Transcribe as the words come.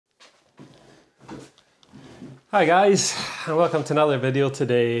Hi guys, and welcome to another video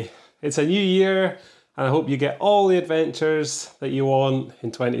today. It's a new year and I hope you get all the adventures that you want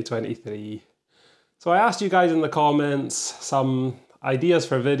in 2023. So I asked you guys in the comments some ideas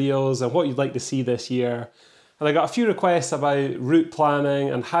for videos and what you'd like to see this year. And I got a few requests about route planning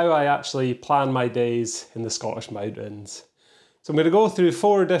and how I actually plan my days in the Scottish mountains. So I'm going to go through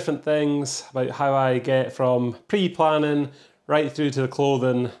 4 different things about how I get from pre-planning right through to the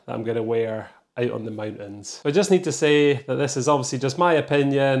clothing that I'm going to wear out on the mountains. I just need to say that this is obviously just my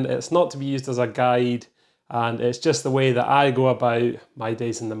opinion. It's not to be used as a guide and it's just the way that I go about my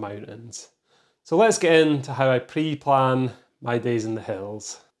days in the mountains. So let's get into how I pre-plan my days in the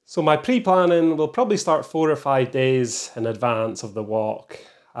hills. So my pre-planning will probably start 4 or 5 days in advance of the walk.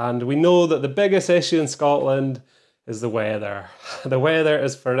 And we know that the biggest issue in Scotland is the weather. The weather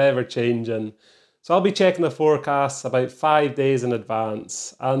is forever changing. So I'll be checking the forecasts about 5 days in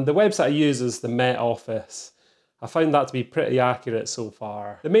advance, and the website I use is the Met Office. I found that to be pretty accurate so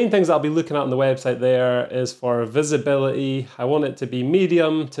far. The main things I'll be looking at on the website there is for visibility. I want it to be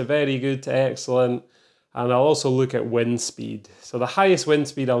medium to very good to excellent, and I'll also look at wind speed. So the highest wind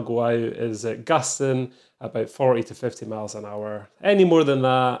speed I'll go out is at gusting about 40 to 50 miles an hour. Any more than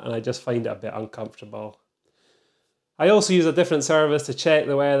that and I just find it a bit uncomfortable. I also use a different service to check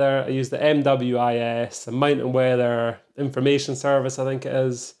the weather. I use the MWIS, the Mountain Weather Information Service I think it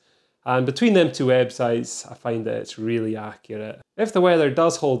is. And between them 2 websites, I find that it's really accurate. If the weather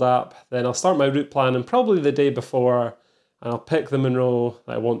does hold up, then I'll start my route planning probably the day before and I'll pick the Munro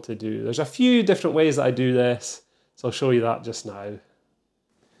that I want to do. There's a few different ways that I do this, so I'll show you that just now.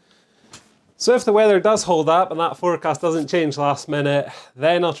 So if the weather does hold up and that forecast doesn't change last minute,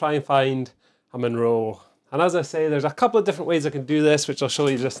 then I'll try and find a Munro. And as I say, there's a couple of different ways I can do this, which I'll show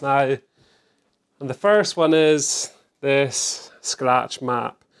you just now. And the first one is this scratch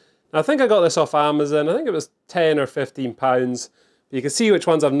map. Now, I think I got this off Amazon. I think it was 10 or 15 pounds. You can see which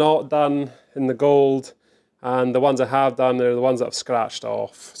ones I've not done in the gold, and the ones I have done are the ones that I've scratched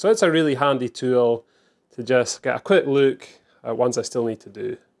off. So it's a really handy tool to just get a quick look at ones I still need to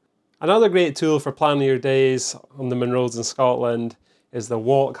do. Another great tool for planning your days on the Munros in Scotland is the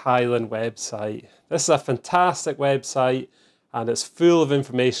Walkhighlands website. This is a fantastic website and it's full of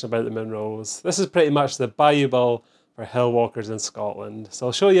information about the Munros. This is pretty much the Bible for hill walkers in Scotland. So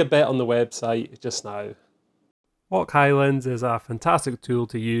I'll show you a bit on the website just now. Walkhighlands is a fantastic tool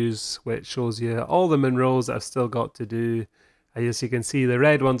to use which shows you all the Munros that I've still got to do. As you can see, the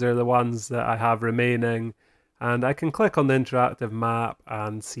red ones are the ones that I have remaining, and I can click on the interactive map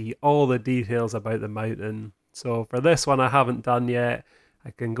and see all the details about the mountain. So for this one I haven't done yet, I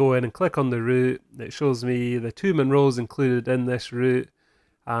can go in and click on the route. It shows me the 2 Munros included in this route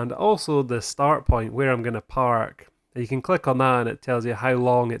and also the start point where I'm going to park. You can click on that and it tells you how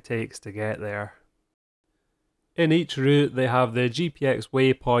long it takes to get there. In each route they have the GPX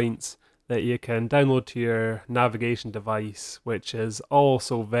waypoints that you can download to your navigation device, which is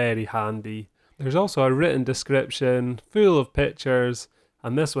also very handy. There's also a written description full of pictures,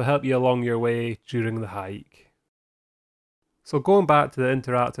 and this will help you along your way during the hike. So going back to the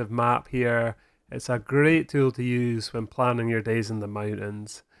interactive map here, it's a great tool to use when planning your days in the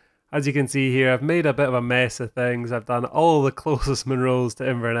mountains. As you can see here, I've made a bit of a mess of things. I've done all the closest Munros to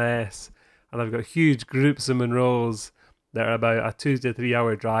Inverness, and I've got huge groups of Munros that are about a 2 to 3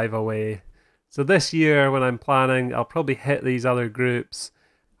 hour drive away. So this year when I'm planning, I'll probably hit these other groups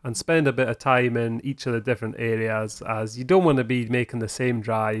and spend a bit of time in each of the different areas, as you don't want to be making the same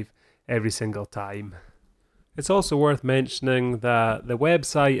drive every single time. It's also worth mentioning that the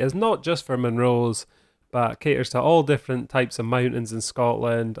website is not just for Munros, but caters to all different types of mountains in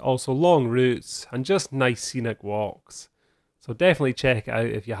Scotland, also long routes and just nice scenic walks. So definitely check it out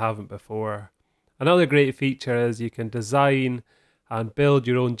if you haven't before. Another great feature is you can design and build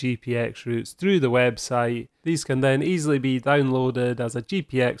your own GPX routes through the website. These can then easily be downloaded as a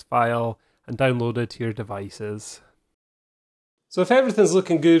GPX file and downloaded to your devices. So if everything's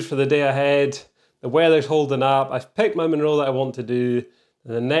looking good for the day ahead, the weather's holding up, I've picked my Munro that I want to do,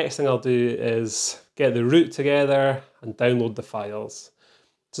 and the next thing I'll do is get the route together and download the files.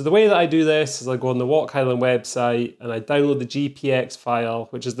 So the way that I do this is I go on the Walkhighlands website and I download the GPX file,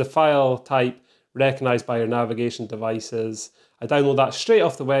 which is the file type recognised by your navigation devices. I download that straight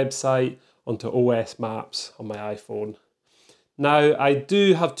off the website onto OS Maps on my iPhone. Now I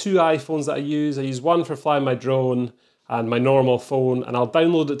do have 2 iPhones that I use. I use one for flying my drone and my normal phone, and I'll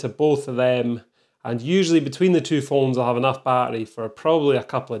download it to both of them, and usually between the 2 phones I'll have enough battery for probably a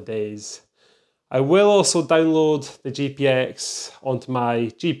couple of days. I will also download the GPX onto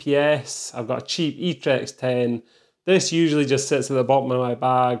my GPS. I've got a cheap eTrex 10. This usually just sits at the bottom of my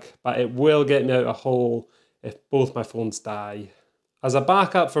bag, but it will get me out a hole if both my phones die. As a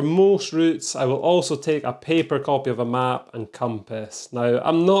backup for most routes, I will also take a paper copy of a map and compass. Now,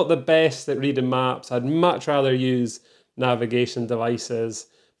 I'm not the best at reading maps. I'd much rather use navigation devices,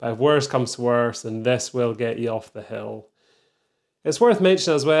 but if worse comes to worse, then this will get you off the hill. It's worth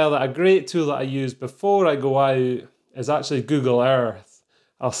mentioning as well that a great tool that I use before I go out is actually Google Earth.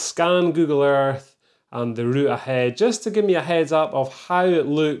 I'll scan Google Earth and the route ahead just to give me a heads up of how it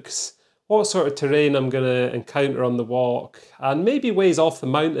looks, what sort of terrain I'm going to encounter on the walk, and maybe ways off the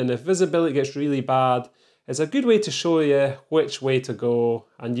mountain. If visibility gets really bad, it's a good way to show you which way to go,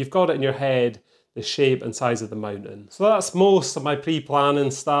 and you've got it in your head, the shape and size of the mountain. So that's most of my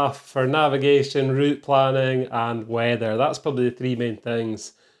pre-planning stuff for navigation, route planning and weather. That's probably the three main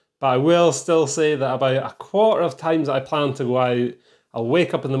things. But I will still say that about a quarter of times that I plan to go out, I'll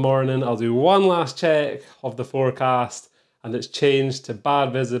wake up in the morning, I'll do one last check of the forecast, and it's changed to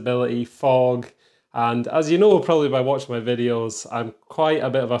bad visibility, fog, and as you know probably by watching my videos, I'm quite a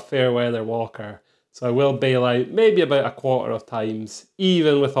bit of a fair weather walker, so I will bail out maybe about a quarter of times,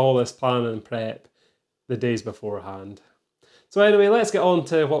 even with all this planning and prep the days beforehand. So anyway, let's get on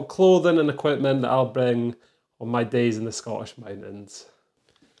to what clothing and equipment that I'll bring on my days in the Scottish mountains.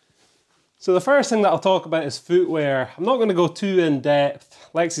 So the first thing that I'll talk about is footwear. I'm not going to go too in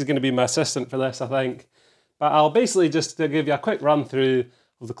depth. Lexi's going to be my assistant for this, I think. But I'll basically just give you a quick run through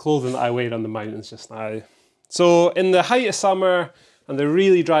of the clothing that I wear on the mountains just now. So in the height of summer and the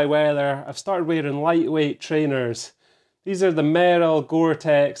really dry weather, I've started wearing lightweight trainers. These are the Merrel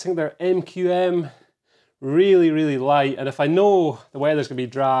Gore-Tex, I think they're MQM, really light. And if I know the weather's going to be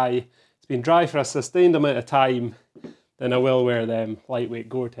dry, it's been dry for a sustained amount of time, then I will wear them lightweight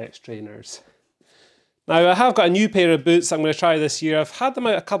Gore-Tex trainers. Now I have got a new pair of boots I'm going to try this year. I've had them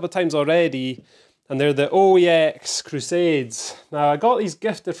out a couple of times already, and they're the OEX Crusades. Now I got these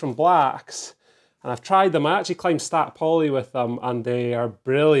gifted from Blacks, and I've tried them. I actually climbed Stack Poly with them, and they are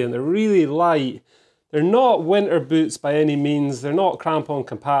brilliant. They're really light. They're not winter boots by any means. They're not crampon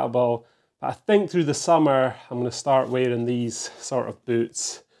compatible, but I think through the summer I'm going to start wearing these sort of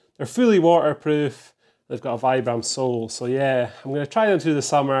boots. They're fully waterproof. They've got a Vibram sole, so yeah, I'm going to try them through the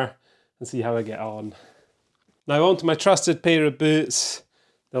summer and see how I get on. Now on to my trusted pair of boots,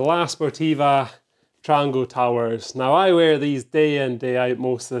 the La Sportiva Trango Towers. Now I wear these day in, day out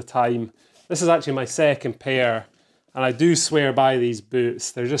most of the time. This is actually my second pair, and I do swear by these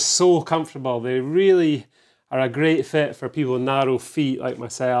boots. They're just so comfortable. They really are a great fit for people with narrow feet like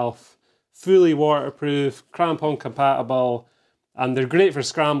myself. Fully waterproof, crampon compatible, and they're great for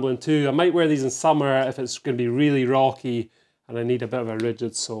scrambling too. I might wear these in summer if it's going to be really rocky and I need a bit of a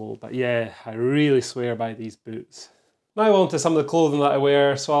rigid sole. But yeah, I really swear by these boots. Now on to some of the clothing that I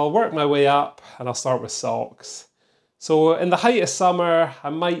wear. So I'll work my way up and I'll start with socks. So in the height of summer, I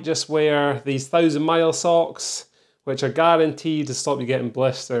might just wear these 1,000-mile socks, which are guaranteed to stop you getting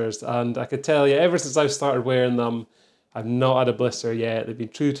blisters. And I could tell you, ever since I've started wearing them, I've not had a blister yet. They've been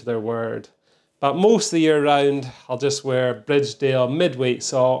true to their word. But most of the year round, I'll just wear Bridgedale mid-weight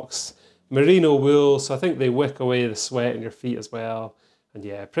socks, merino wool, so I think they wick away the sweat in your feet as well. And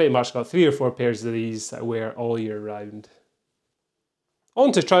yeah, pretty much got 3 or 4 pairs of these that I wear all year round.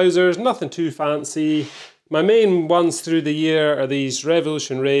 On to trousers, nothing too fancy. My main ones through the year are these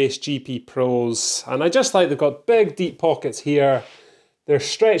Revolution Race GP Pros, and I just like they've got big deep pockets here. They're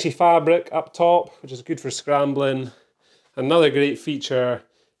stretchy fabric up top, which is good for scrambling. Another great feature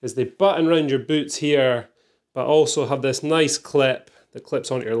is they button around your boots here, but also have this nice clip that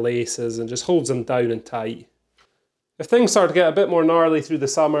clips onto your laces and just holds them down and tight. If things start to get a bit more gnarly through the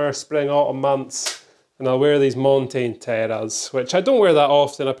summer, spring, autumn months, then I'll wear these Montane Terras, which I don't wear that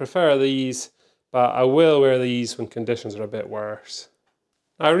often. I prefer these, but I will wear these when conditions are a bit worse.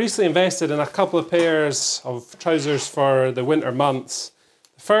 I recently invested in a couple of pairs of trousers for the winter months.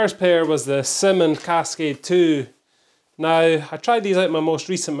 The first pair was the Simon Cascade 2. Now, I tried these out in my most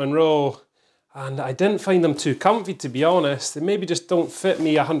recent Munro, and I didn't find them too comfy, to be honest. They maybe just don't fit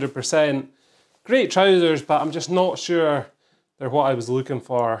me 100%. Great trousers, but I'm just not sure they're what I was looking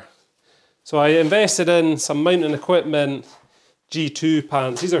for. So I invested in some mountain equipment G2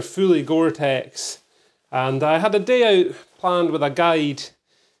 pants. These are fully Gore-Tex, and I had a day out planned with a guide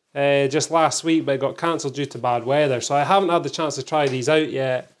just last week, but it got cancelled due to bad weather. So I haven't had the chance to try these out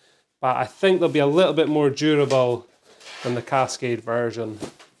yet, but I think they'll be a little bit more durable than the Cascade version.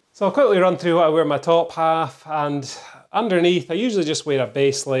 So I'll quickly run through what I wear in my top half, and underneath I usually just wear a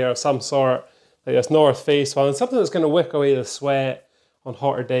base layer of some sort, like this North Face one, something that's going to wick away the sweat on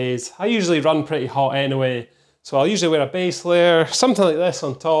hotter days. I usually run pretty hot anyway, so I'll usually wear a base layer, something like this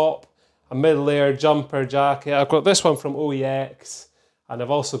on top, a mid-layer jumper jacket. I've got this one from OEX, and I've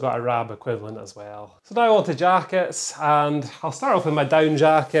also got a RAB equivalent as well. So now on to jackets, and I'll start off with my down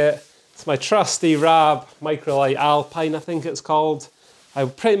jacket. It's my trusty RAB Microlight Alpine, I think it's called. I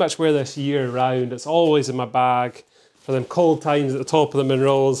pretty much wear this year round. It's always in my bag for them cold times at the top of the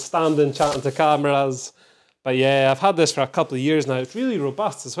Munros, standing, chatting to cameras. But yeah, I've had this for a couple of years now. It's really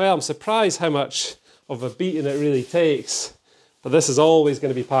robust as well. I'm surprised how much of a beating it really takes. But this is always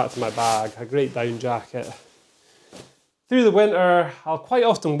going to be part of my bag, a great down jacket. Through the winter, I'll quite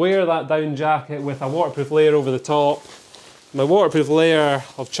often wear that down jacket with a waterproof layer over the top. My waterproof layer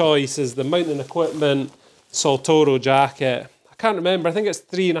of choice is the Mountain Equipment Saltoro Jacket. I can't remember, I think it's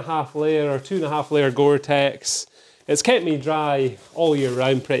 3.5 layer or 2.5 layer Gore-Tex. It's kept me dry all year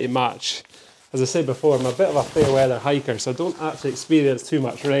round pretty much. As I said before, I'm a bit of a fair weather hiker, so I don't actually experience too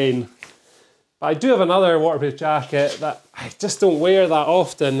much rain. But I do have another waterproof jacket that I just don't wear that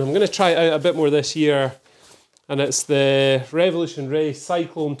often. I'm going to try it out a bit more this year. And it's the Revolution Race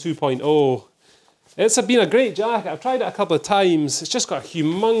Cyclone 2.0. It's been a great jacket. I've tried it a couple of times. It's just got a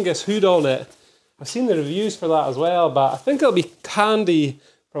humongous hood on it. I've seen the reviews for that as well, but I think it'll be handy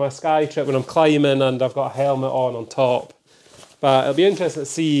for my sky trip when I'm climbing and I've got a helmet on top. But it'll be interesting to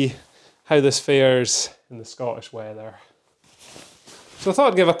see how this fares in the Scottish weather. So I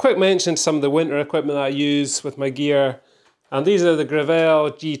thought I'd give a quick mention to some of the winter equipment that I use with my gear. And these are the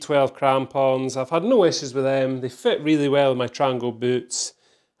Grivel G12 Crampons. I've had no issues with them. They fit really well with my Trango boots.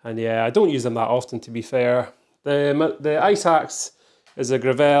 And yeah, I don't use them that often, to be fair. The Ice Axe is a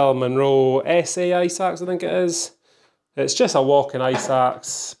Grivel Munro SA Ice Axe, I think it is. It's just a walking ice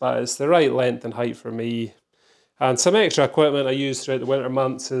axe, but it's the right length and height for me. And some extra equipment I use throughout the winter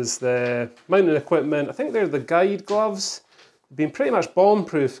months is the Mountain Equipment. I think they're the guide gloves. They've been pretty much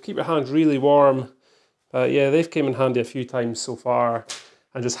bomb-proof, keep your hands really warm. But yeah, they've came in handy a few times so far.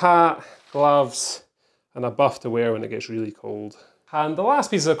 And just hat, gloves, and a buff to wear when it gets really cold. And the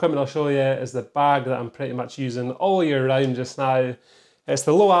last piece of equipment I'll show you is the bag that I'm pretty much using all year round just now. It's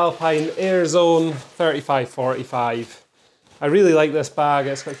the Lowe Alpine Air Zone 3545. I really like this bag.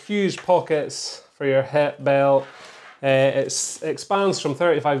 It's got huge pockets for your hip belt. It expands from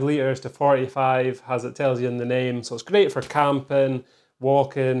 35 litres to 45, as it tells you in the name. So it's great for camping,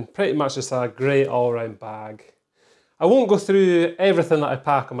 walking, pretty much just a great all-round bag. I won't go through everything that I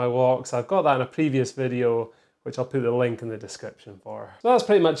pack on my walks. I've got that in a previous video, which I'll put the link in the description for. So that's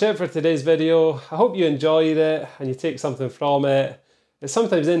pretty much it for today's video. I hope you enjoyed it and you take something from it. It's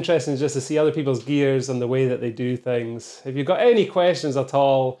sometimes interesting just to see other people's gears and the way that they do things. If you've got any questions at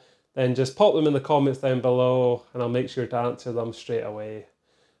all, then just pop them in the comments down below and I'll make sure to answer them straight away.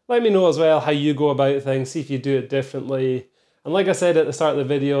 Let me know as well how you go about things, see if you do it differently. And like I said at the start of the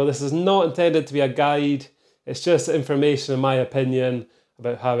video, this is not intended to be a guide. It's just information and my opinion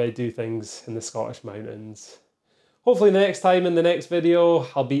about how I do things in the Scottish mountains. Hopefully next time in the next video,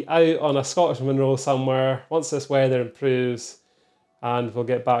 I'll be out on a Scottish Munro somewhere once this weather improves and we'll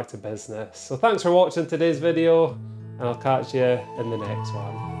get back to business. So thanks for watching today's video and I'll catch you in the next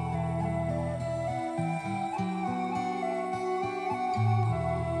one.